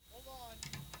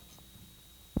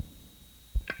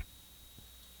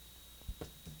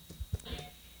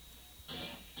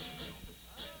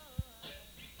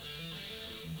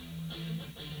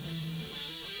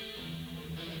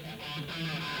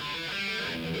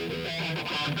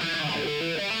Have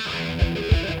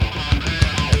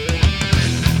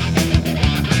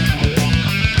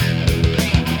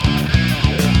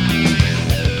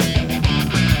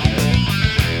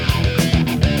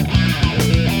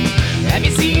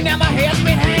you seen how my hair's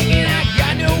been hanging? I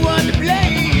got no one to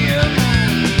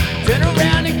blame. Turn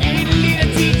around and get a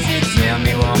little teacher, tell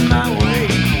me on my way.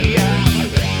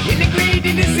 In the greed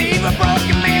to deceive a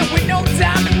broken man with no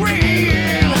time to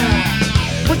breathe.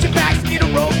 Put your back, get a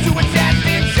rope to attach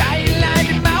the entire line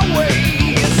in my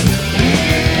ways.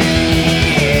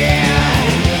 Yeah.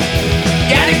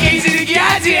 Got a case of the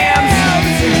goddamn.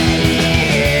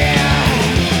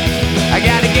 Yeah. I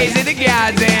got a case of the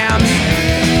goddamn.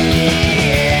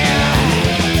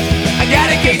 I got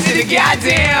a case of the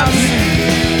goddamn.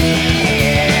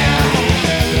 Yeah.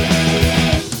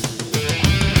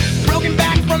 Broken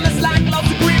back from the slack, lost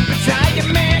the grip, a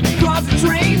tired man caused a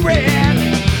train wreck.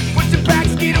 Push the back,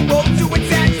 skid a rope to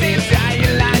attach the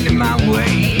entire line to my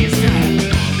waist.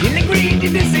 In the greed to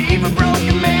deceive a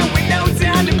broken man with no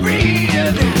time to breathe.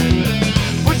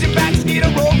 Push the back, skid a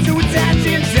rope to attach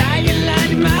the entire line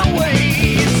to my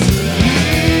waist.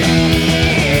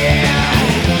 Yeah.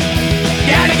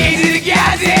 Got a case of the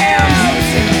goddamn.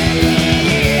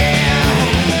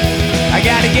 Yeah. I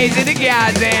got a case of the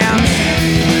goddamn.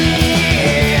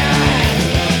 Yeah.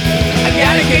 I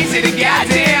got a case of the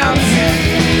goddamn.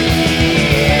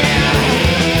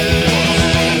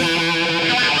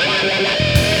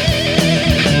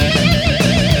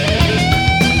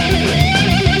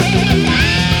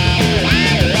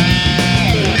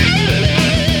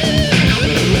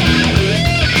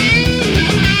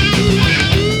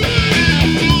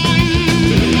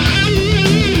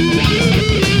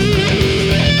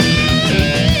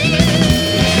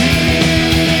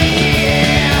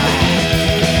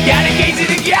 Got a case of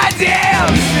the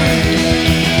goddamn.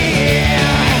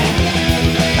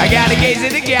 Yeah. I got a case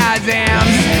of the goddamn.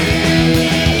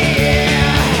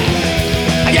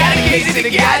 Yeah. I got a case of the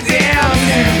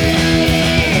goddamn.